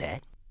who said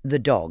that. The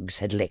dogs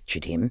had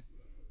lectured him.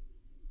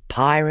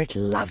 Pirate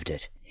loved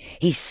it.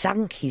 He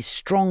sunk his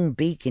strong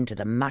beak into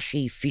the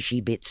mushy,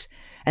 fishy bits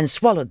and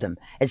swallowed them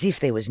as if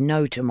there was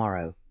no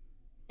tomorrow.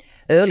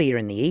 Earlier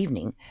in the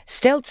evening,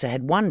 Stelzer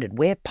had wondered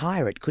where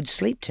Pirate could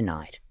sleep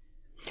tonight.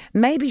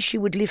 Maybe she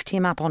would lift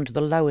him up onto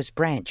the lowest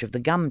branch of the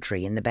gum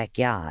tree in the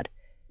backyard.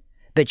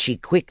 But she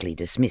quickly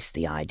dismissed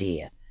the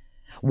idea.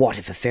 What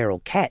if a feral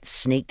cat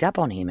sneaked up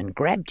on him and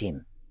grabbed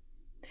him?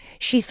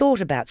 She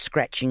thought about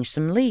scratching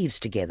some leaves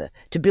together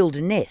to build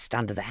a nest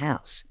under the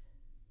house.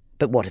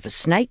 But what if a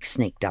snake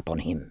sneaked up on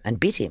him and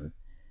bit him?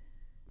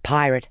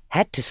 Pirate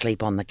had to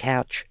sleep on the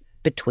couch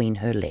between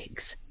her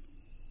legs.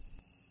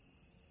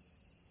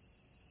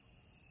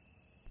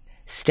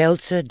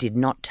 Stelzer did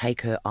not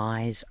take her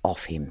eyes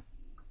off him.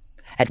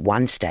 At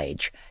one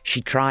stage,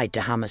 she tried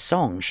to hum a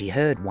song she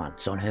heard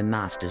once on her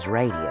master's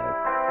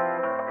radio.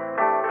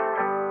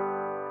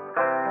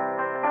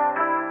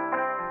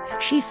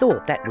 She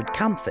thought that would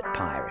comfort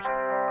Pirate.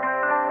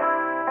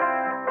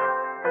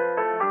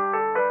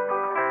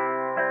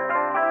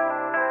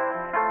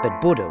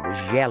 But Buddha was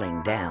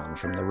yelling down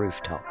from the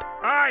rooftop.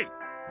 Hey,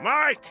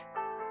 mate!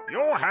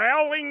 Your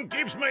howling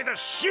gives me the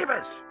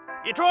shivers!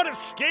 You're trying to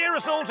scare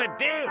us all to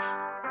death!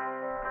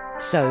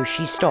 So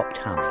she stopped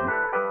humming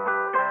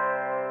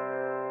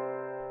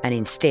and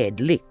instead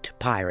licked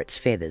Pirate's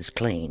feathers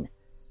clean,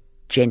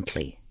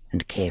 gently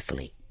and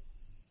carefully.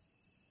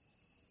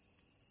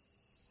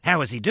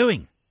 How is he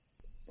doing?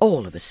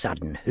 All of a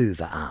sudden,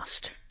 Hoover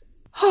asked.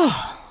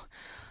 Oh,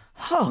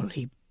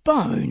 holy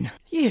bone,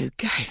 you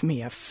gave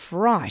me a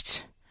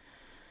fright.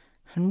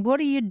 And what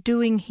are you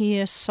doing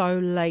here so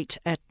late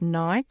at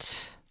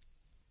night?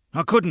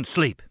 I couldn't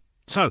sleep,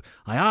 so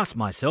I asked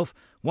myself,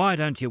 why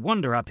don't you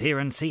wander up here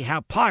and see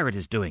how Pirate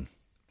is doing?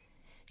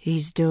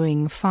 He's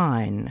doing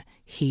fine.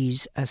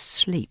 He's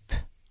asleep.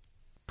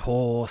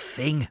 Poor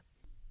thing.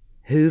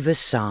 Hoover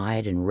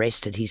sighed and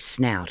rested his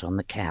snout on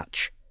the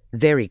couch,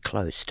 very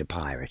close to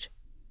Pirate.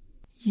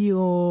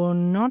 You're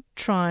not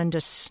trying to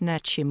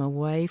snatch him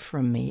away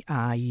from me,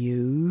 are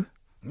you?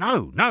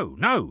 No.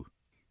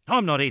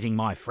 I'm not eating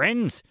my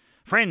friends.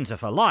 Friends are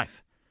for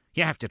life.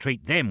 You have to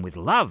treat them with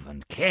love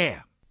and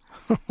care.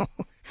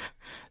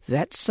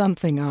 That's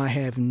something I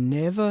have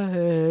never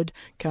heard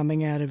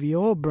coming out of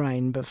your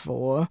brain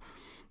before.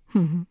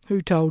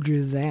 Who told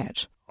you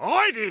that?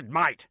 I did,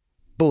 mate.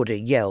 Buddha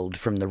yelled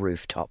from the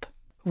rooftop.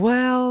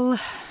 Well,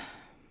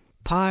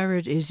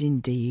 Pirate is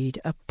indeed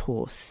a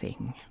poor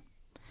thing.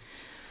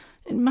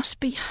 It must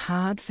be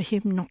hard for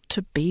him not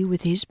to be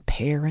with his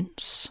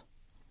parents.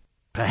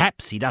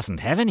 Perhaps he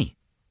doesn't have any.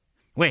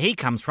 Where he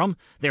comes from,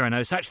 there are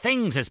no such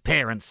things as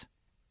parents.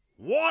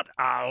 What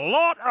a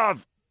lot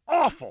of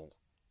offal!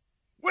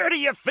 Where do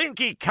you think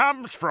he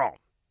comes from?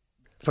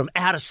 From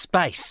outer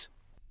space.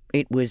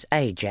 It was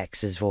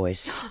Ajax's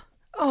voice.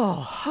 Oh,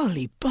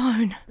 holy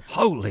bone.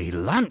 Holy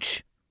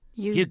lunch!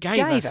 You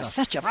gave us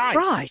such a fright.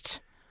 fright.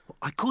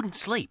 I couldn't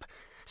sleep,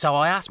 so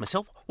I asked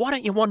myself, why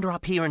don't you wander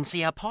up here and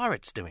see how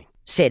Pirate's doing?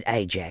 Said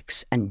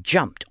Ajax and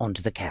jumped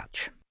onto the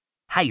couch.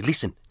 Hey,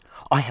 listen,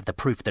 I have the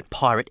proof that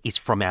Pirate is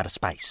from outer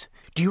space.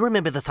 Do you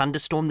remember the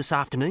thunderstorm this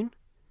afternoon?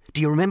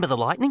 Do you remember the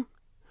lightning?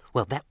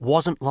 Well, that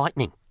wasn't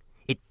lightning.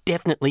 It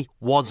definitely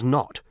was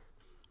not.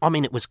 I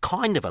mean, it was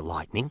kind of a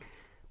lightning,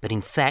 but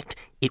in fact,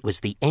 it was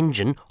the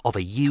engine of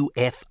a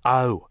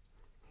UFO.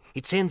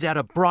 It sends out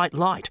a bright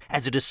light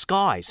as a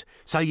disguise,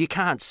 so you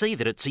can't see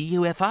that it's a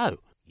UFO.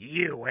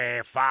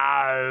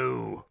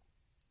 UFO?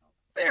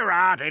 There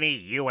aren't any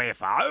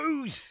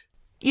UFOs.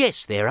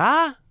 Yes, there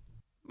are.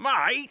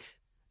 Mate,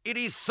 it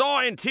is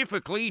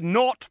scientifically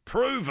not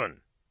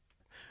proven.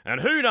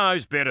 And who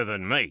knows better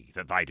than me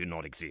that they do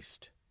not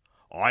exist?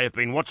 I have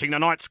been watching the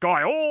night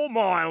sky all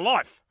my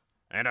life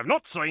and have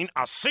not seen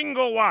a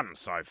single one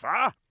so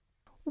far.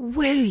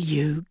 Will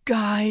you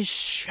guys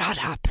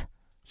shut up?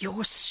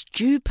 Your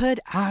stupid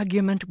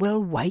argument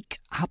will wake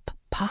up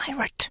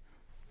Pirate.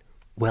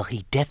 Well,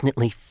 he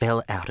definitely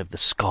fell out of the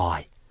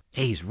sky.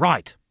 He's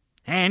right.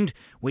 And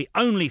we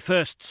only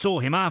first saw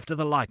him after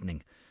the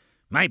lightning.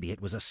 Maybe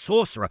it was a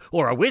sorcerer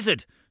or a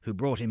wizard who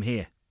brought him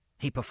here.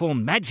 He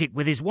performed magic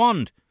with his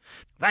wand.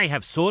 They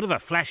have sort of a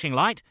flashing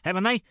light,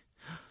 haven't they?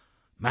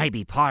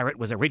 Maybe Pirate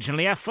was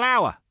originally a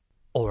flower.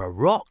 Or a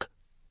rock.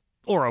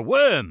 Or a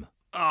worm.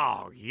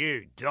 Oh,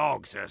 you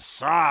dogs are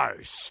so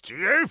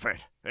stupid.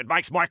 It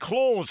makes my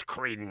claws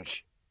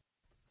cringe.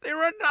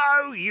 There are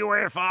no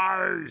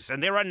UFOs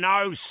and there are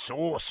no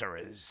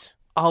sorcerers.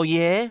 Oh,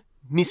 yeah?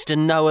 Mr.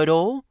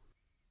 Know-It-All?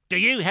 Do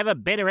you have a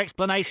better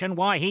explanation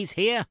why he's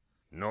here?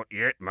 Not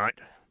yet, mate.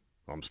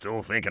 I'm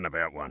still thinking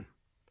about one.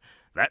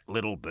 That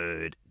little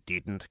bird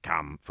didn't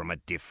come from a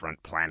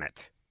different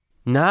planet.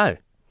 No,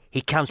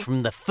 he comes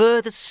from the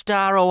furthest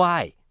star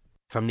away,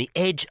 from the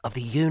edge of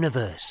the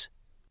universe.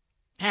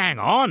 Hang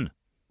on.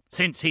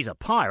 Since he's a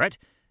pirate,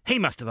 he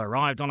must have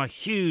arrived on a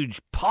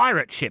huge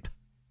pirate ship.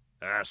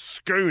 A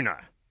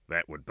schooner,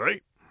 that would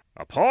be.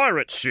 A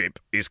pirate ship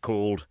is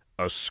called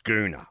a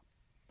schooner.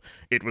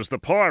 It was the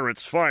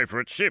pirates'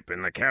 favourite ship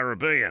in the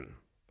Caribbean.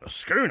 A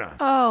schooner.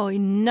 Oh,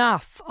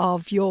 enough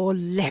of your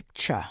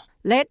lecture.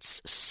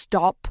 Let's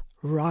stop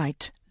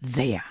right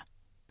there.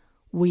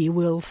 We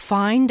will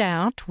find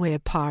out where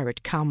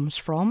Pirate comes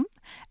from,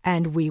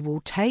 and we will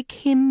take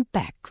him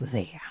back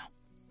there.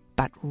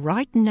 But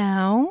right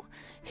now,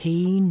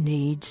 he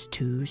needs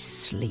to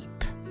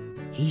sleep.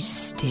 He's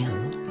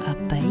still a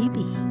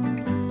baby.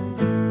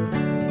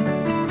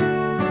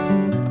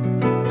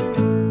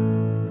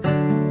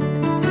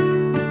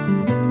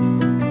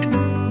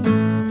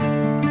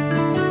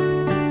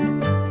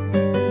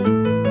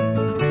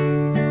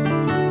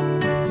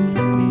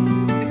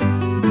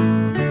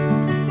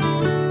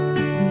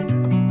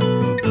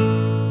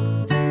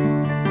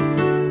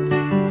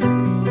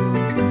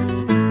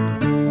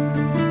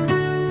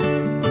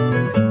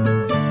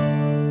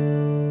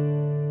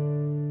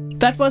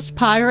 That was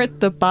Pirate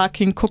the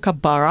Barking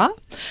Kookaburra,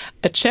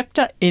 a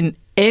chapter in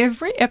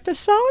every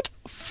episode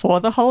for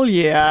the whole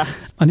year.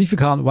 And if you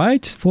can't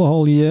wait for a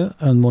whole year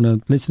and want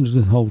to listen to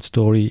the whole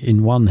story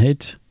in one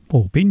hit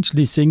or binge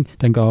listening,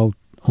 then go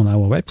on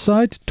our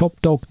website,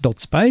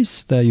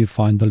 topdog.space. There you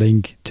find the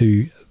link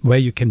to where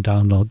you can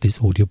download this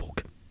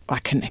audiobook. I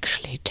can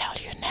actually tell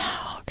you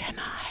now, can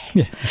I?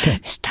 Yeah, okay.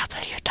 It's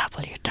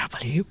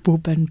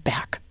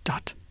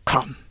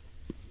www.bubenberg.com.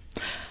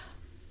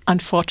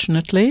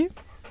 Unfortunately,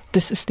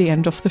 this is the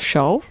end of the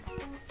show.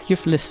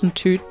 You've listened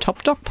to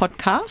Top Dog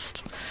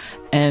Podcast,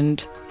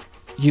 and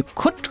you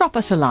could drop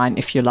us a line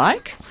if you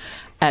like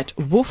at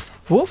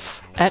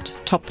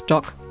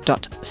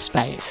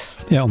woofwoof@topdog.space.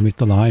 Yeah, and with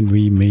the line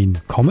we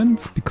mean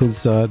comments,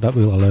 because that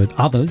will alert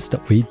others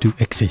that we do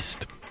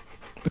exist.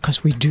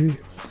 Because we do.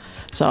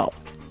 So,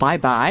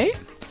 bye-bye,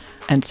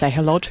 and say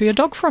hello to your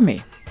dog from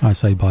me. I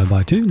say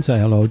bye-bye too, and say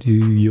hello to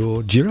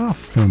your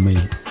giraffe from me.